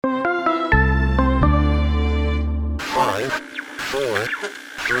5, 4,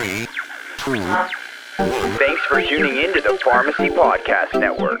 3, 2, 1. Thanks for tuning in to the Pharmacy Podcast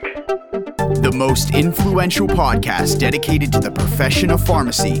Network. The most influential podcast dedicated to the profession of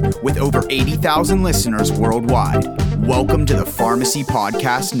pharmacy with over 80,000 listeners worldwide. Welcome to the Pharmacy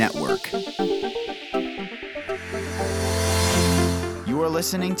Podcast Network. You are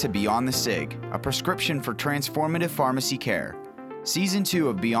listening to Beyond the SIG, a prescription for transformative pharmacy care. Season 2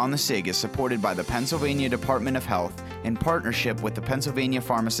 of Beyond the SIG is supported by the Pennsylvania Department of Health in partnership with the Pennsylvania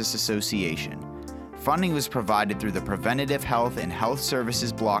Pharmacists Association. Funding was provided through the Preventative Health and Health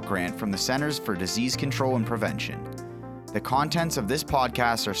Services Block Grant from the Centers for Disease Control and Prevention. The contents of this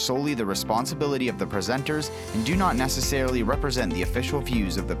podcast are solely the responsibility of the presenters and do not necessarily represent the official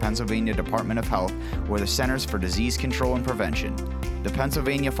views of the Pennsylvania Department of Health or the Centers for Disease Control and Prevention. The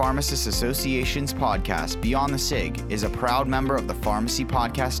Pennsylvania Pharmacists Association's podcast, Beyond the SIG, is a proud member of the Pharmacy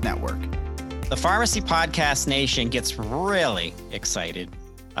Podcast Network. The Pharmacy Podcast Nation gets really excited.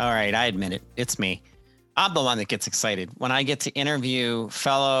 All right, I admit it. It's me. I'm the one that gets excited when I get to interview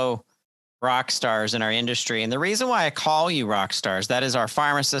fellow rock stars in our industry. And the reason why I call you rock stars, that is our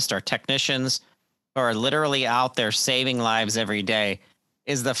pharmacists, our technicians who are literally out there saving lives every day,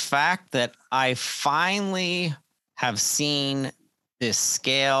 is the fact that I finally have seen this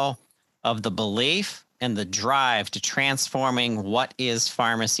scale of the belief and the drive to transforming what is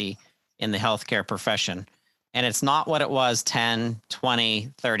pharmacy in the healthcare profession. And it's not what it was 10, 20,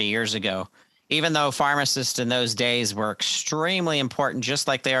 30 years ago. Even though pharmacists in those days were extremely important, just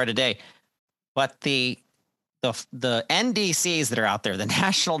like they are today. But the NDCs that are out there, the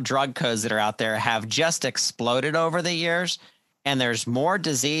national drug codes that are out there, have just exploded over the years. And there's more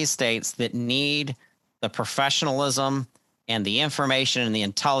disease states that need the professionalism and the information and the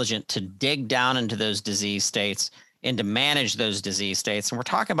intelligence to dig down into those disease states and to manage those disease states. And we're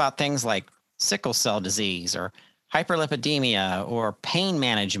talking about things like sickle cell disease or hyperlipidemia or pain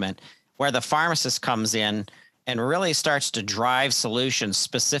management, where the pharmacist comes in and really starts to drive solutions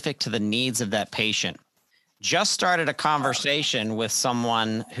specific to the needs of that patient. Just started a conversation with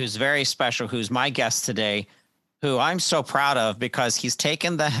someone who's very special, who's my guest today, who I'm so proud of because he's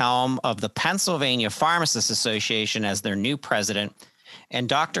taken the helm of the Pennsylvania Pharmacists Association as their new president. And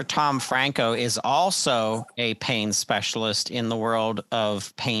Dr. Tom Franco is also a pain specialist in the world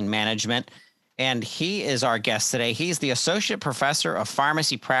of pain management. And he is our guest today. He's the associate professor of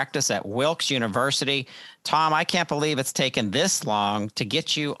pharmacy practice at Wilkes University. Tom, I can't believe it's taken this long to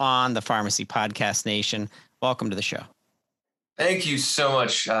get you on the Pharmacy Podcast Nation. Welcome to the show. Thank you so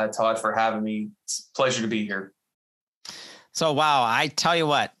much, Todd, for having me. It's a pleasure to be here. So, wow, I tell you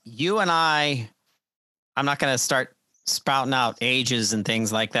what, you and I'm not going to start spouting out ages and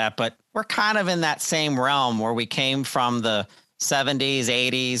things like that, but we're kind of in that same realm where we came from the 70s,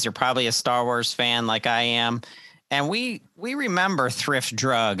 80s. You're probably a Star Wars fan like I am. And we remember thrift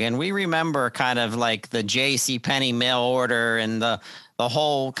drug, and we remember kind of like the J.C. Penney mail order and the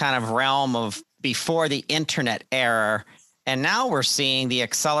whole kind of realm of before the internet era. And now we're seeing the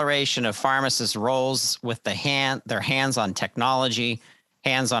acceleration of pharmacists' roles with their hands on technology,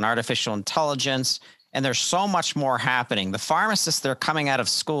 hands on artificial intelligence, and there's so much more happening. The pharmacists that are coming out of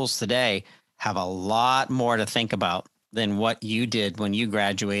schools today have a lot more to think about than what you did when you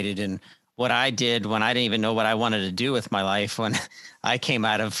graduated and what I did when I didn't even know what I wanted to do with my life when I came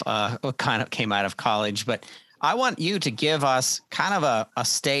out of college. But I want you to give us kind of a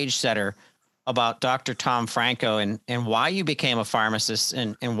stage setter about Dr. Tom Franco and why you became a pharmacist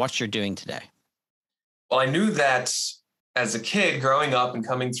and what you're doing today. Well, I knew that as a kid growing up and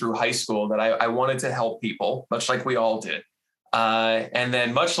coming through high school that I wanted to help people, much like we all did. And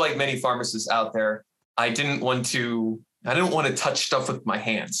then much like many pharmacists out there, I didn't want to touch stuff with my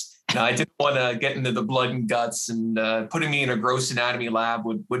hands. I didn't want to get into the blood and guts, and putting me in a gross anatomy lab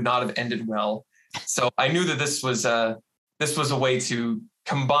would not have ended well. So I knew that this was a way to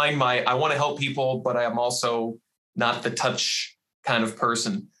combine I want to help people, but I am also not the touch kind of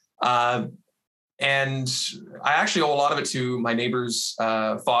person. And I actually owe a lot of it to my neighbor's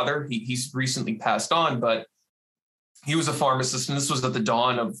father. He's recently passed on, but he was a pharmacist, and this was at the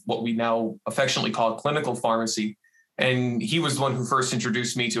dawn of what we now affectionately call clinical pharmacy. And he was the one who first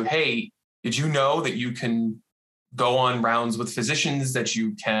introduced me to, hey, did you know that you can go on rounds with physicians, that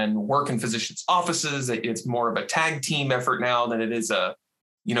you can work in physicians' offices, that it's more of a tag team effort now than it is a,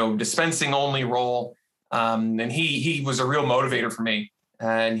 dispensing only role. And he was a real motivator for me.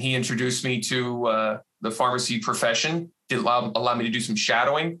 And he introduced me to the pharmacy profession, did allow me to do some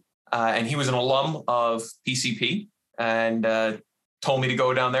shadowing. And he was an alum of PCP and told me to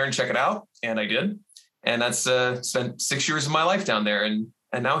go down there and check it out. And I did. And that's spent 6 years of my life down there. And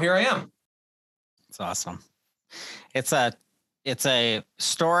now here I am. It's awesome. It's a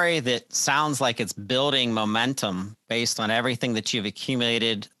story that sounds like it's building momentum based on everything that you've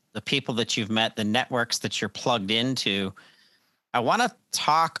accumulated, the people that you've met, the networks that you're plugged into. I want to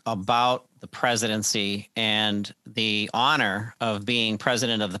talk about the presidency and the honor of being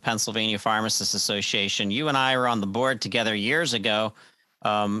president of the Pennsylvania Pharmacists Association. You and I were on the board together years ago,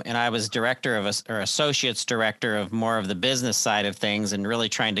 and I was director of or associates director of more of the business side of things, and really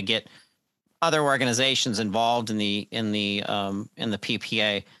trying to get other organizations involved in the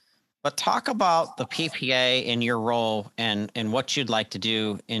PPA. But talk about the PPA and your role and what you'd like to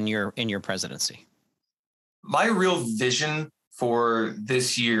do in your presidency. My real vision for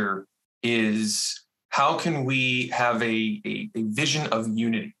this year is how can we have a vision of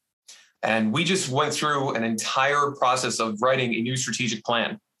unity? And we just went through an entire process of writing a new strategic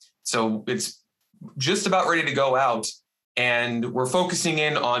plan. So it's just about ready to go out. And we're focusing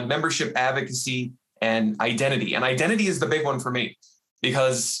in on membership advocacy and identity. And identity is the big one for me,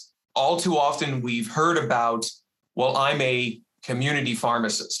 because all too often we've heard about, well, I'm a community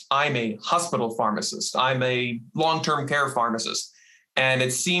pharmacist, I'm a hospital pharmacist, I'm a long-term care pharmacist. And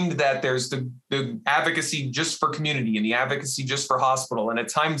it seemed that there's the advocacy just for community and the advocacy just for hospital. And at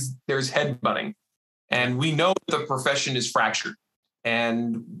times there's headbutting. And we know the profession is fractured.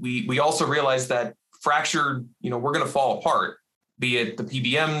 And we also realize that fractured, we're going to fall apart, be it the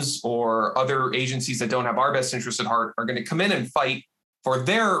PBMs or other agencies that don't have our best interest at heart are going to come in and fight for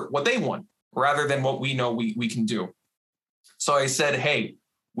what they want rather than what we know we can do. So I said, hey,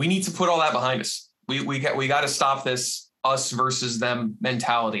 we need to put all that behind us. We got to stop this us versus them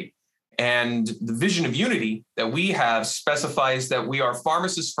mentality. And the vision of unity that we have specifies that we are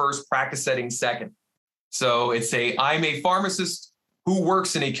pharmacists first, practice setting second. So I'm a pharmacist who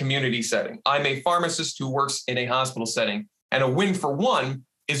works in a community setting. I'm a pharmacist who works in a hospital setting. And a win for one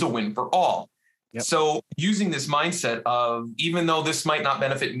is a win for all. Yep. So using this mindset of, even though this might not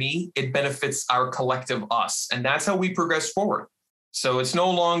benefit me, it benefits our collective us. And that's how we progress forward. So it's no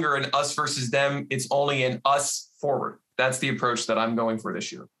longer an us versus them. It's only an us forward. That's the approach that I'm going for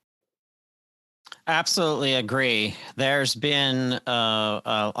this year. Absolutely agree. There's been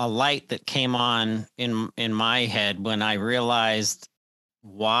a light that came on in my head when I realized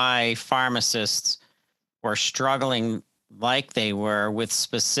why pharmacists were struggling like they were with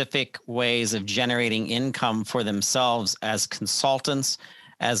specific ways of generating income for themselves as consultants,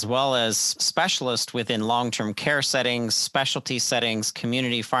 as well as specialists within long-term care settings, specialty settings,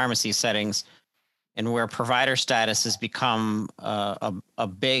 community pharmacy settings, and where provider status has become a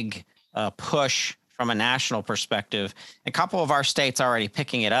big push from a national perspective. A couple of our states are already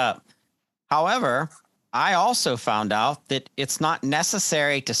picking it up. However, I also found out that it's not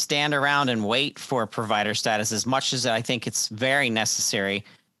necessary to stand around and wait for provider status as much as I think it's very necessary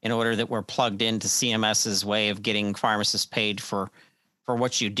in order that we're plugged into CMS's way of getting pharmacists paid for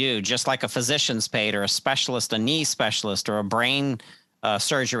what you do, just like a physician's paid, or a specialist, a knee specialist, or a brain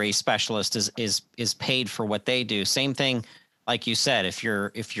surgery specialist is paid for what they do. Same thing, like you said, if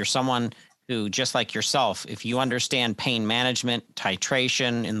you're someone who, just like yourself, if you understand pain management,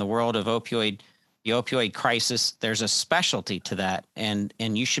 titration in the world of the opioid crisis, there's a specialty to that, and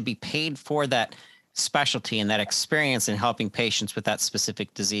you should be paid for that specialty and that experience in helping patients with that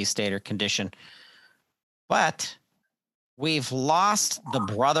specific disease state or condition. But we've lost the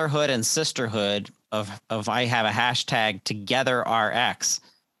brotherhood and sisterhood of I have a hashtag TogetherRx.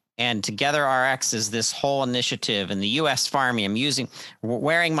 And TogetherRx is this whole initiative. And the U.S. Pharmy, I'm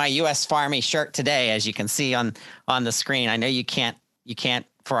wearing my U.S. Pharmy shirt today, as you can see on the screen. I know you can't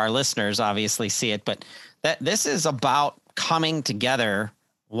for our listeners obviously see it, but this is about coming together.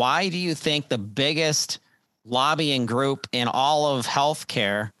 Why do you think the biggest lobbying group in all of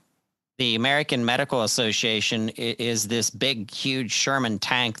healthcare, the American Medical Association, is this big, huge Sherman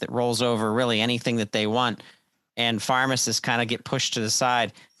tank that rolls over really anything that they want, and pharmacists kind of get pushed to the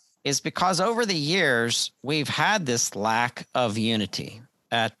side, is because over the years, we've had this lack of unity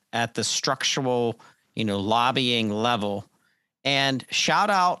at the structural, lobbying level. And shout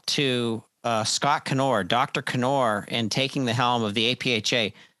out to Scott Knoer, Dr. Knoer, in taking the helm of the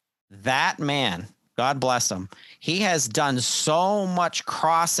APHA. That man, God bless him, he has done so much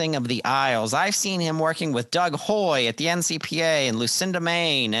crossing of the aisles. I've seen him working with Doug Hoy at the NCPA and Lucinda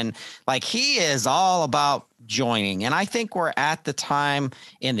Main, and he is all about joining. And I think we're at the time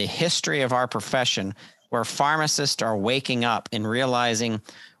in the history of our profession where pharmacists are waking up and realizing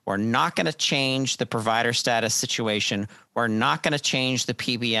we're not going to change the provider status situation. We're not going to change the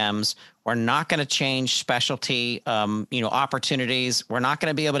PBMs. We're not going to change specialty, opportunities. We're not going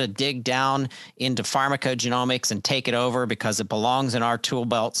to be able to dig down into pharmacogenomics and take it over because it belongs in our tool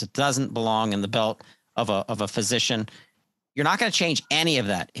belts. It doesn't belong in the belt of a physician. You're not going to change any of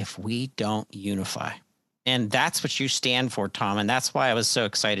that if we don't unify. And that's what you stand for, Tom. And that's why I was so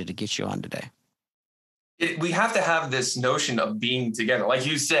excited to get you on today. We have to have this notion of being together. Like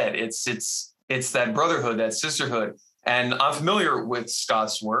you said, it's that brotherhood, that sisterhood. And I'm familiar with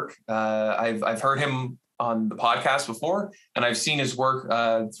Scott's work. I've heard him on the podcast before, and I've seen his work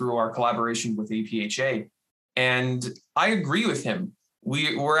through our collaboration with APHA. And I agree with him.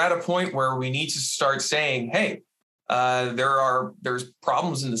 We're at a point where we need to start saying, hey, there's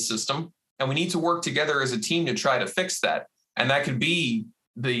problems in the system, and we need to work together as a team to try to fix that. And that could be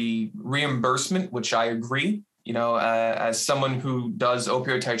the reimbursement, which I agree, as someone who does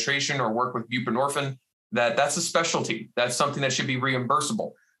opioid titration or work with buprenorphine, that's a specialty. That's something that should be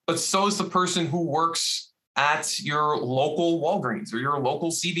reimbursable. But so is the person who works at your local Walgreens or your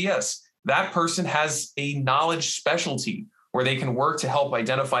local CVS. That person has a knowledge specialty where they can work to help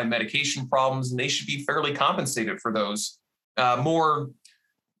identify medication problems, and they should be fairly compensated for those more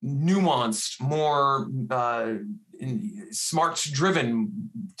nuanced, more smarts-driven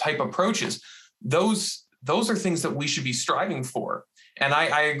type approaches. Those are things that we should be striving for. And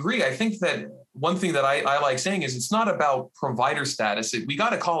I agree. I think that one thing that I like saying is it's not about provider status. We got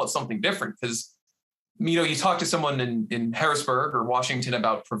to call it something different, because you talk to someone in Harrisburg or Washington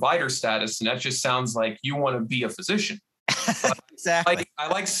about provider status, and that just sounds like you want to be a physician. Exactly. I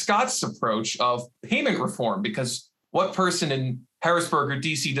like Scott's approach of payment reform, because what person in Harrisburg or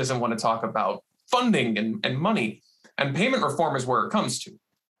DC doesn't want to talk about funding and money? And payment reform is where it comes to.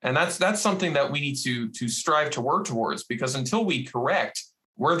 And that's something that we need to strive to work towards, because until we correct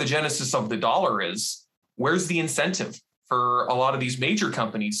where the genesis of the dollar is, where's the incentive for a lot of these major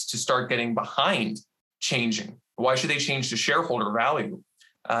companies to start getting behind changing? Why should they change to shareholder value?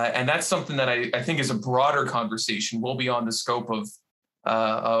 And that's something that I think is a broader conversation, well beyond the scope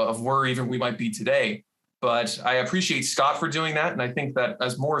of where even we might be today. But I appreciate Scott for doing that. And I think that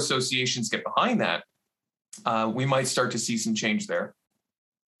as more associations get behind that, we might start to see some change there.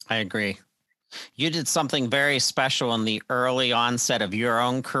 I agree. You did something very special in the early onset of your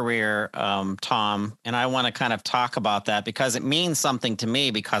own career, Tom, and I want to kind of talk about that because it means something to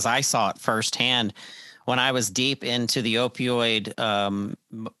me, because I saw it firsthand when I was deep into the opioid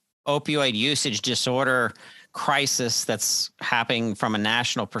usage disorder crisis that's happening from a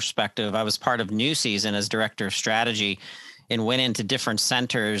national perspective. I was part of New Season as director of strategy and went into different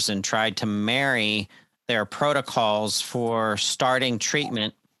centers and tried to marry their protocols for starting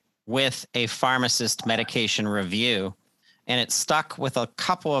treatment with a pharmacist medication review. And it stuck with a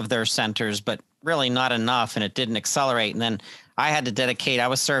couple of their centers, but really not enough, and it didn't accelerate. And then I had to dedicate, I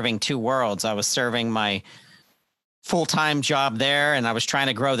was serving two worlds. I was serving my full-time job there, and I was trying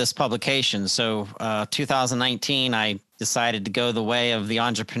to grow this publication. So 2019, I decided to go the way of the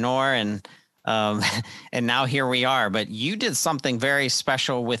entrepreneur, and now here we are. But you did something very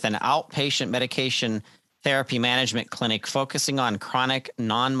special with an outpatient medication therapy management clinic focusing on chronic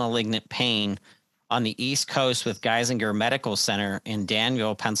non-malignant pain on the East Coast with Geisinger Medical Center in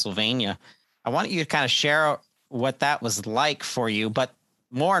Danville, Pennsylvania. I want you to kind of share what that was like for you, but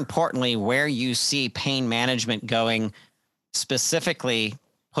more importantly, where you see pain management going, specifically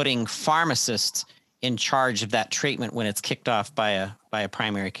putting pharmacists in charge of that treatment when it's kicked off by a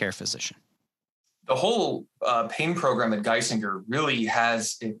primary care physician. The whole pain program at Geisinger really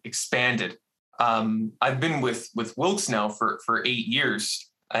has expanded. I've been with Wilkes now for 8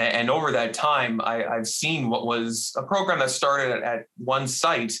 years. And over that time, I've seen what was a program that started at one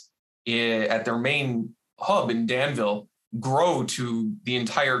site at their main hub in Danville grow to the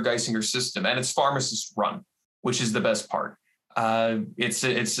entire Geisinger system. And it's pharmacist run, which is the best part.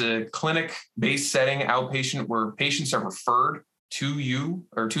 It's a clinic-based setting, outpatient, where patients are referred to you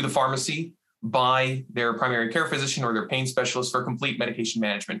or to the pharmacy by their primary care physician or their pain specialist for complete medication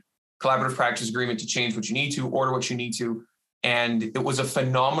management. Collaborative practice agreement to change what you need to, order what you need to. And it was a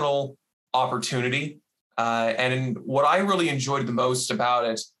phenomenal opportunity. And what I really enjoyed the most about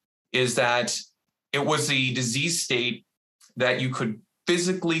it is that it was a disease state that you could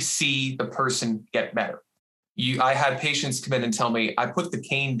physically see the person get better. I had patients come in and tell me, I put the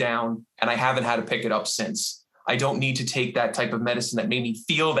cane down and I haven't had to pick it up since. I don't need to take that type of medicine that made me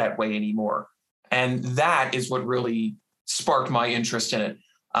feel that way anymore. And that is what really sparked my interest in it.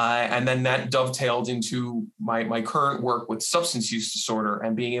 And then that dovetailed into my current work with substance use disorder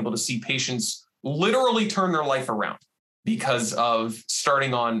and being able to see patients literally turn their life around because of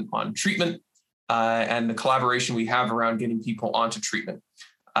starting on treatment and the collaboration we have around getting people onto treatment.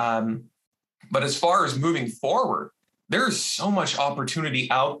 But as far as moving forward, there's so much opportunity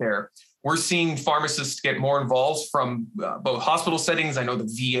out there. We're seeing pharmacists get more involved from both hospital settings. I know the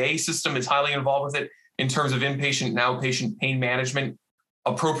VA system is highly involved with it. in terms of inpatient and outpatient pain management,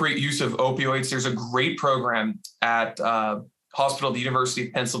 appropriate use of opioids. There's a great program at Hospital at the University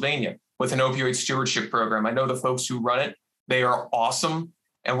of Pennsylvania with an opioid stewardship program. I know the folks who run it. They are awesome.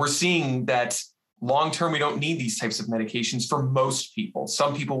 And we're seeing that long-term, we don't need these types of medications for most people.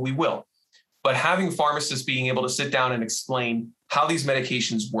 Some people we will. But having pharmacists being able to sit down and explain how these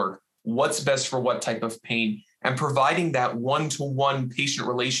medications work, what's best for what type of pain, and providing that one-to-one patient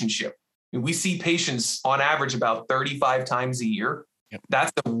relationship. We see patients on average about 35 times a year. Yep.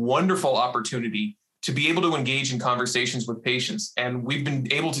 That's a wonderful opportunity to be able to engage in conversations with patients. And we've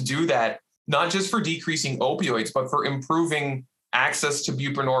been able to do that, not just for decreasing opioids, but for improving access to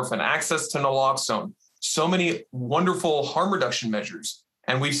buprenorphine, access to naloxone, so many wonderful harm reduction measures.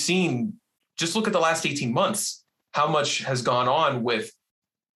 And we've seen, just look at the last 18 months, how much has gone on with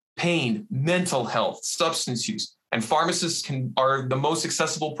pain, mental health, substance use, and pharmacists are the most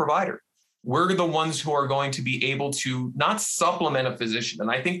accessible provider. We're the ones who are going to be able to not supplement a physician.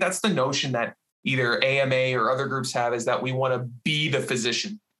 And I think that's the notion that either AMA or other groups have, is that we want to be the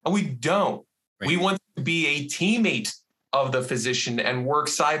physician. And we don't. Right. We want to be a teammate of the physician and work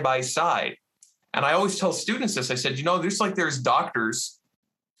side by side. And I always tell students this. I said, there's doctors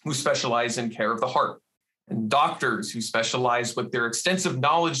who specialize in care of the heart, and doctors who specialize with their extensive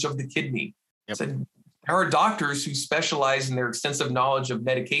knowledge of the kidney. Yep. So there are doctors who specialize in their extensive knowledge of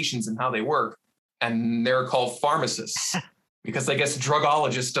medications and how they work, and they're called pharmacists because I guess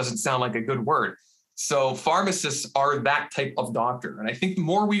drugologist doesn't sound like a good word. So pharmacists are that type of doctor. And I think the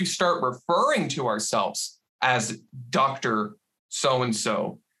more we start referring to ourselves as Dr.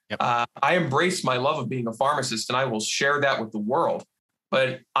 So-and-so, Yep. I embrace my love of being a pharmacist, and I will share that with the world.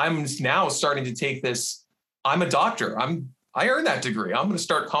 But I'm now starting to take this, I'm a doctor. I earned that degree. I'm going to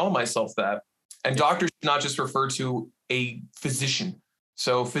start calling myself that. And doctors should not just refer to a physician.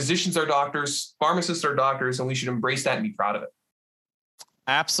 So physicians are doctors, pharmacists are doctors, and we should embrace that and be proud of it.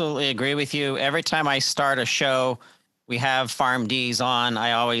 Absolutely agree with you. Every time I start a show, we have PharmDs on.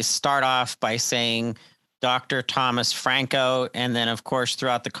 I always start off by saying Dr. Thomas Franco. And then, of course,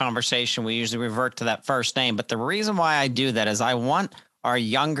 throughout the conversation, we usually revert to that first name. But the reason why I do that is I want our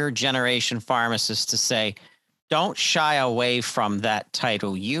younger generation pharmacists to say, don't shy away from that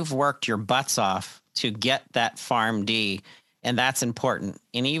title. You've worked your butts off to get that PharmD, and that's important.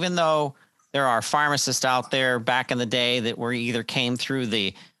 And even though there are pharmacists out there back in the day that were either came through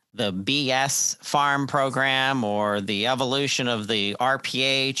the BS Pharm program or the evolution of the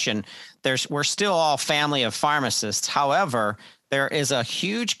RPH, and we're still all family of pharmacists. However, there is a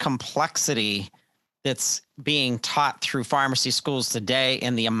huge complexity that's being taught through pharmacy schools today,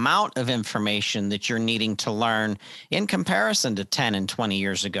 and the amount of information that you're needing to learn in comparison to 10 and 20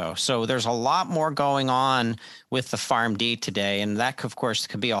 years ago. So there's a lot more going on with the PharmD today. And that, of course,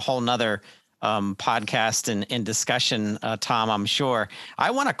 could be a whole nother podcast and discussion, Tom, I'm sure. I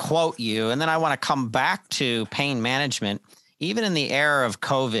want to quote you, and then I want to come back to pain management, even in the era of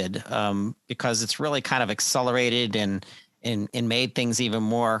COVID, because it's really kind of accelerated and made things even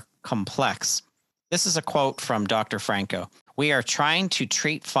more complex. This is a quote from Dr. Franco. "We are trying to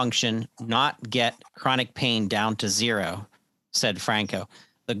treat function, not get chronic pain down to zero," said Franco.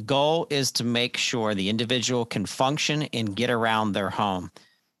 "The goal is to make sure the individual can function and get around their home."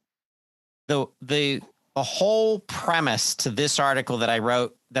 The whole premise to this article that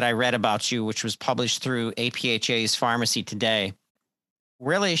I read about you, which was published through APHA's Pharmacy Today,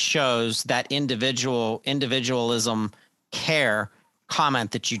 really shows that individualism care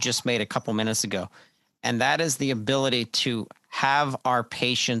comment that you just made a couple minutes ago. And that is the ability to have our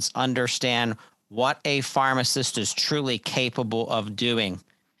patients understand what a pharmacist is truly capable of doing.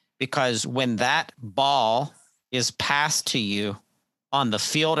 Because when that ball is passed to you on the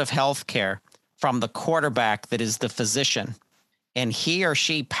field of healthcare from the quarterback that is the physician, and he or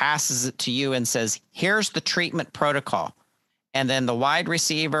she passes it to you and says, here's the treatment protocol. And then the wide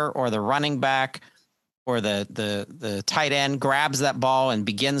receiver or the running back or the tight end grabs that ball and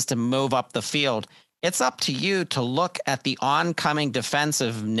begins to move up the field. It's up to you to look at the oncoming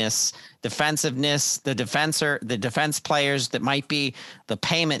defensiveness, the defense players that might be the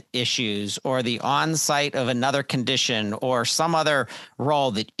payment issues or the on-site of another condition or some other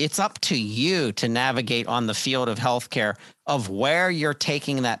role that it's up to you to navigate on the field of healthcare of where you're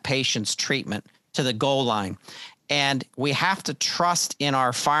taking that patient's treatment to the goal line. And we have to trust in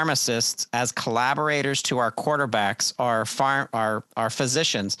our pharmacists as collaborators to our quarterbacks, our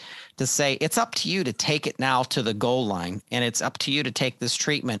physicians, to say, it's up to you to take it now to the goal line. And it's up to you to take this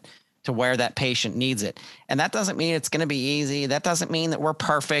treatment to where that patient needs it. And that doesn't mean it's going to be easy. That doesn't mean that we're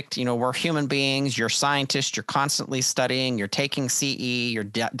perfect. We're human beings. You're scientists. You're constantly studying. You're taking CE. You're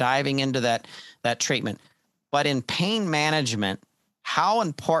diving into that treatment. But in pain management, how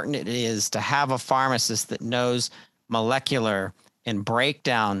important it is to have a pharmacist that knows molecular and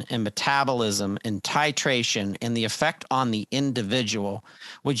breakdown and metabolism and titration and the effect on the individual.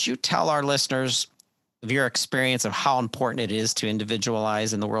 Would you tell our listeners of your experience of how important it is to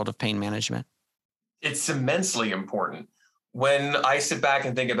individualize in the world of pain management? It's immensely important. When I sit back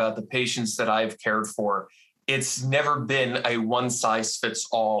and think about the patients that I've cared for, it's never been a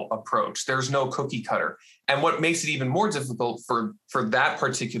one-size-fits-all approach. There's no cookie cutter. And what makes it even more difficult for that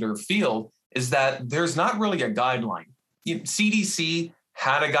particular field is that there's not really a guideline. CDC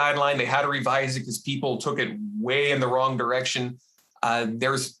had a guideline. They had to revise it because people took it way in the wrong direction.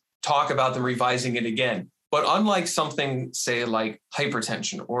 There's talk about them revising it again. But unlike something, say, like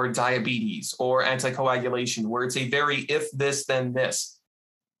hypertension or diabetes or anticoagulation, where it's a very if this, then this,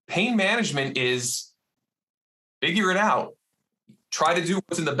 pain management is figure it out. Try to do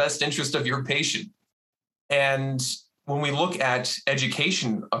what's in the best interest of your patient. And when we look at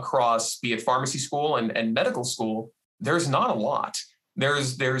education across, be it pharmacy school and medical school, there's not a lot.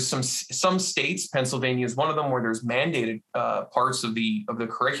 There's some states, Pennsylvania is one of them, where there's mandated parts of the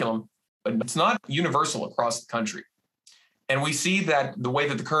curriculum, but it's not universal across the country. And we see that the way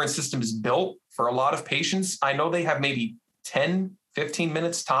that the current system is built for a lot of patients, I know they have maybe 10, 15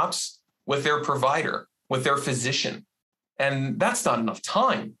 minutes tops with their provider, with their physician. And that's not enough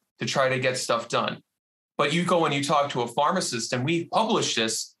time to try to get stuff done. But you go and you talk to a pharmacist, and we publish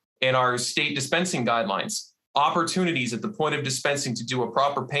this in our state dispensing guidelines, opportunities at the point of dispensing to do a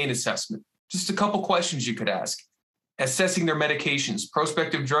proper pain assessment. Just a couple questions you could ask. Assessing their medications,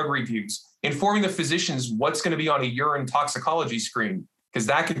 prospective drug reviews, informing the physicians what's going to be on a urine toxicology screen, because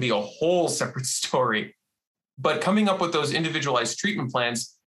that could be a whole separate story. But coming up with those individualized treatment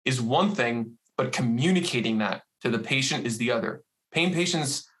plans is one thing, but communicating that to the patient is the other. Pain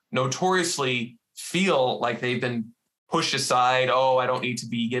patients notoriously feel like they've been pushed aside. Oh, I don't need to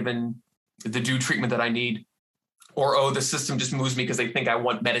be given the due treatment that I need. Or, oh, the system just moves me because they think I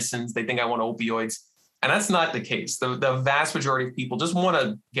want medicines. They think I want opioids. And that's not the case. The vast majority of people just want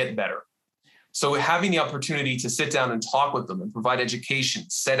to get better. So having the opportunity to sit down and talk with them and provide education,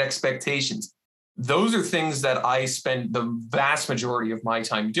 set expectations, those are things that I spend the vast majority of my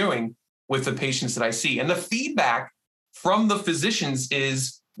time doing with the patients that I see. And the feedback from the physicians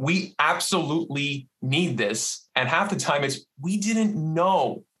is, we absolutely need this. And half the time it's, we didn't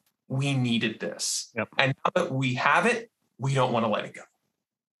know we needed this. Yep. And now that we have it, we don't want to let it go.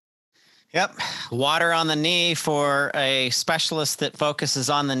 Yep. Water on the knee for a specialist that focuses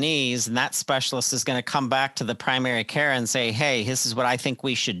on the knees. And that specialist is going to come back to the primary care and say, hey, this is what I think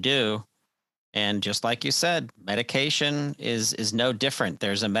we should do. And just like you said, medication is no different.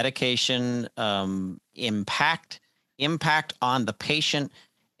 There's a medication impact on the patient.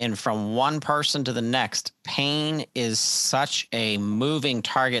 And from one person to the next, pain is such a moving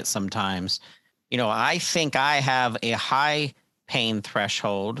target sometimes. I think I have a high pain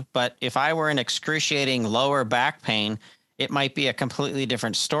threshold, but if I were in excruciating lower back pain, it might be a completely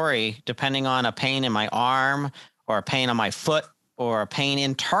different story, depending on a pain in my arm or a pain on my foot or a pain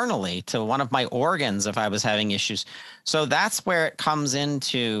internally to one of my organs if I was having issues. So that's where it comes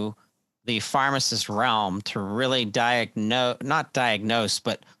into the pharmacist realm to really not diagnose,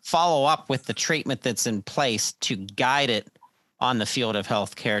 but follow up with the treatment that's in place to guide it on the field of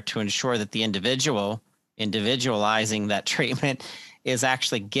healthcare to ensure that the individualizing that treatment is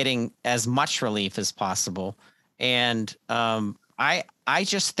actually getting as much relief as possible. And I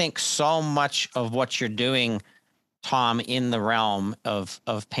just think so much of what you're doing, Tom, in the realm of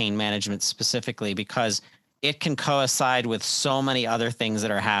pain management specifically, because it can coincide with so many other things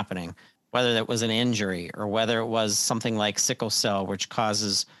that are happening, whether that was an injury or whether it was something like sickle cell, which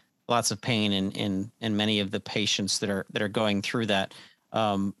causes lots of pain in many of the patients that are going through that.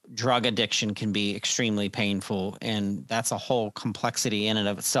 Drug addiction can be extremely painful, and that's a whole complexity in and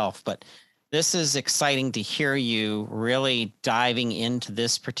of itself. But this is exciting to hear you really diving into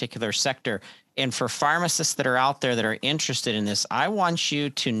this particular sector. And for pharmacists that are out there that are interested in this, I want you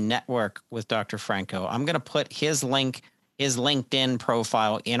to network with Dr. Franco. I'm going to put his link, his LinkedIn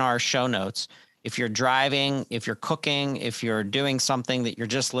profile in our show notes. If you're driving, if you're cooking, if you're doing something that you're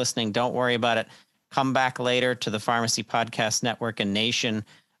just listening, don't worry about it. Come back later to the Pharmacy Podcast Network and Nation.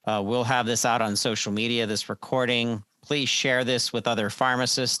 We'll have this out on social media, this recording. Please share this with other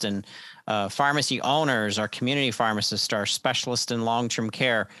pharmacists and pharmacy owners, our community pharmacists, our specialists in long-term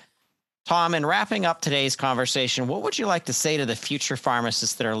care. Tom, in wrapping up today's conversation, what would you like to say to the future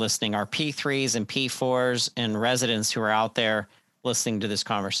pharmacists that are listening, our P3s and P4s and residents who are out there listening to this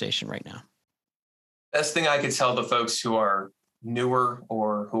conversation right now? Best thing I could tell the folks who are newer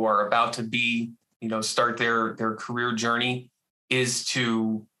or who are about to be, start their career journey is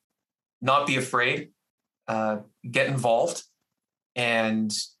to not be afraid, get involved,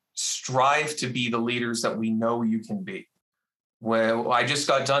 and strive to be the leaders that we know you can be. Well, I just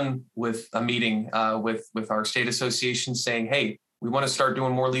got done with a meeting with our state association saying, hey, we want to start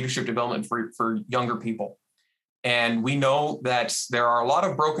doing more leadership development for younger people. And we know that there are a lot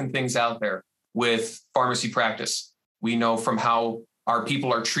of broken things out there with pharmacy practice. We know from how our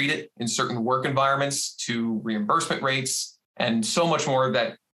people are treated in certain work environments to reimbursement rates and so much more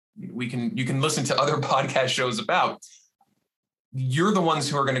that you can listen to other podcast shows about. You're the ones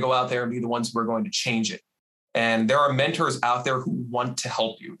who are going to go out there and be the ones who are going to change it. And there are mentors out there who want to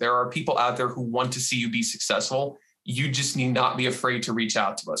help you. There are people out there who want to see you be successful. You just need not be afraid to reach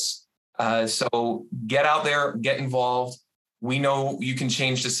out to us. So get out there, get involved. We know you can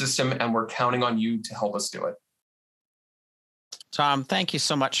change the system, and we're counting on you to help us do it. Tom, thank you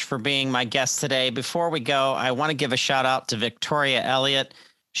so much for being my guest today. Before we go, I want to give a shout out to Victoria Elliott.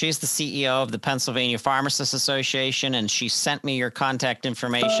 She's the CEO of the Pennsylvania Pharmacists Association, and she sent me your contact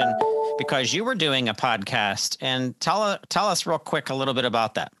information because you were doing a podcast. And tell us real quick a little bit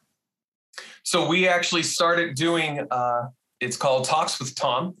about that. So we actually started doing, it's called Talks with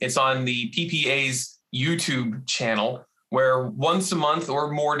Tom. It's on the PPA's YouTube channel, where once a month or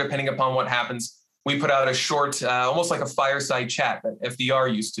more, depending upon what happens, we put out a short, almost like a fireside chat that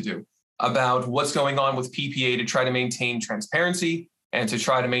FDR used to do about what's going on with PPA to try to maintain transparency and to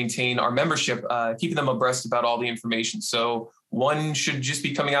try to maintain our membership, keeping them abreast about all the information. So one should just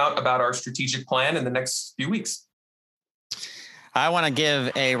be coming out about our strategic plan in the next few weeks. I want to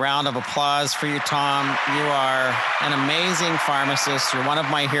give a round of applause for you, Tom. You are an amazing pharmacist. You're one of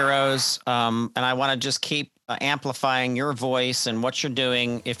my heroes. And I want to just keep amplifying your voice and what you're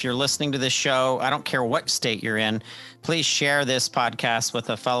doing. If you're listening to this show, I don't care what state you're in, please share this podcast with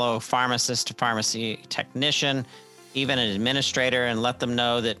a fellow pharmacist, pharmacy technician, even an administrator, and let them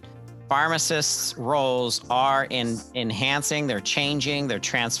know that pharmacists' roles are enhancing, they're changing, they're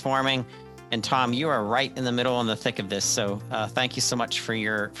transforming. And Tom, you are right in the middle and the thick of this. So thank you so much for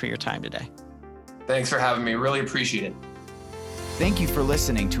your time today. Thanks for having me. Really appreciate it. Thank you for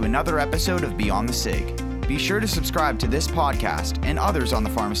listening to another episode of Beyond the SIG. Be sure to subscribe to this podcast and others on the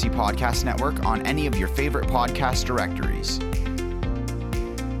Pharmacy Podcast Network on any of your favorite podcast directories.